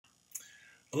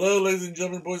Hello, ladies and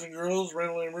gentlemen, boys and girls.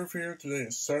 Randall M here. Today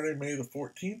is Saturday, May the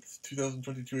 14th,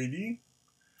 2022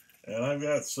 AD. And I've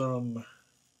got some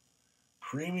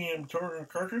premium toner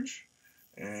cartridge.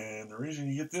 And the reason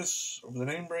you get this over the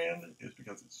name brand is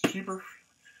because it's cheaper.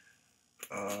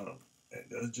 And it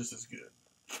does just as good.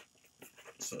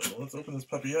 So let's open this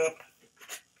puppy up.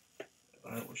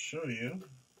 And I will show you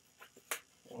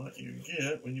what you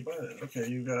get when you buy it. Okay,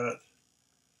 you got...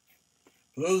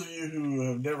 For those of you who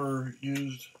have never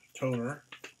used toner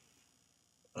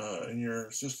in your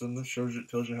system, this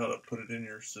tells you how to put it in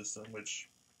your system, which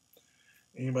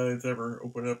anybody that's ever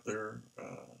opened up their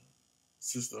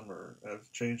system or have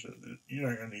changed it, you're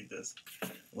not going to need this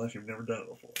unless you've never done it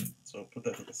before. So put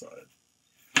that to the side.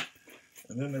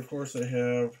 And then, of course, they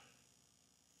have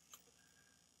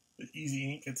the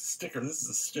Easy Ink. It's a sticker. This is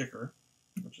a sticker,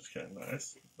 which is kind of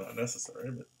nice. Not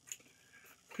necessary, but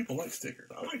people like stickers.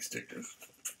 I like stickers.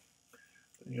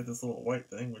 You get this little white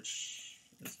thing, which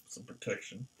is some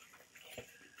protection.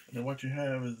 And then what you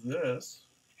have is this.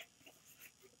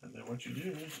 And then what you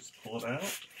do is just pull it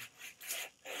out.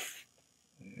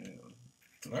 And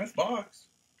it's a nice box.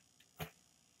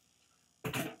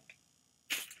 And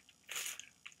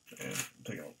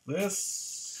take off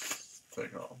this.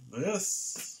 Take off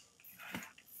this.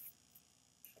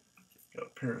 Got a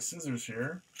pair of scissors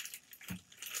here.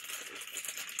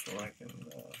 So I can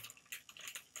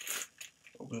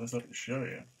open this up and show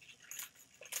you.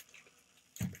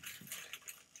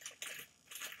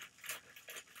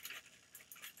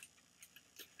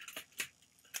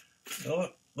 Now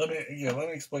let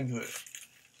me explain to this.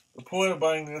 The point of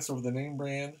buying this over the name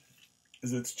brand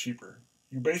is it's cheaper.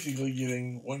 You're basically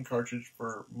getting one cartridge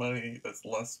for money that's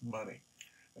less money.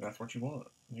 And that's what you want.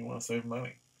 You want to save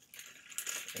money.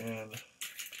 And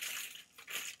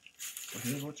so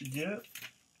here's what you get.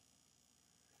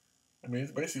 I mean,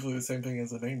 it's basically the same thing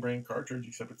as a name brand cartridge,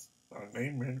 except it's not a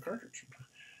name brand cartridge.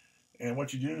 And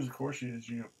what you do is, of course,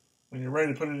 when you're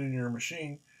ready to put it in your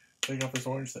machine, take off this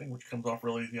orange thing, which comes off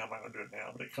real easy. I'm not going to do it now,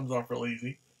 but it comes off real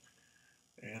easy.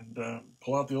 And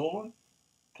pull out the old one,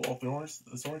 pull off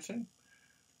this orange thing,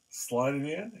 slide it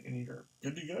in, and you're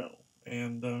good to go.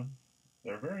 And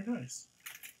they're very nice.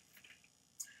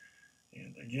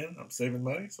 And again, I'm saving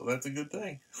money, so that's a good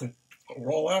thing.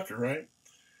 We're all after, right?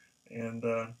 And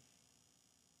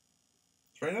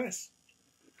very nice.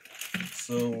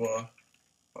 So,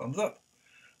 thumbs up.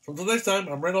 So until next time,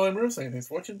 I'm Randall M saying thanks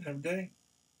for watching. Have a good day.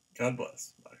 God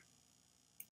bless. Bye.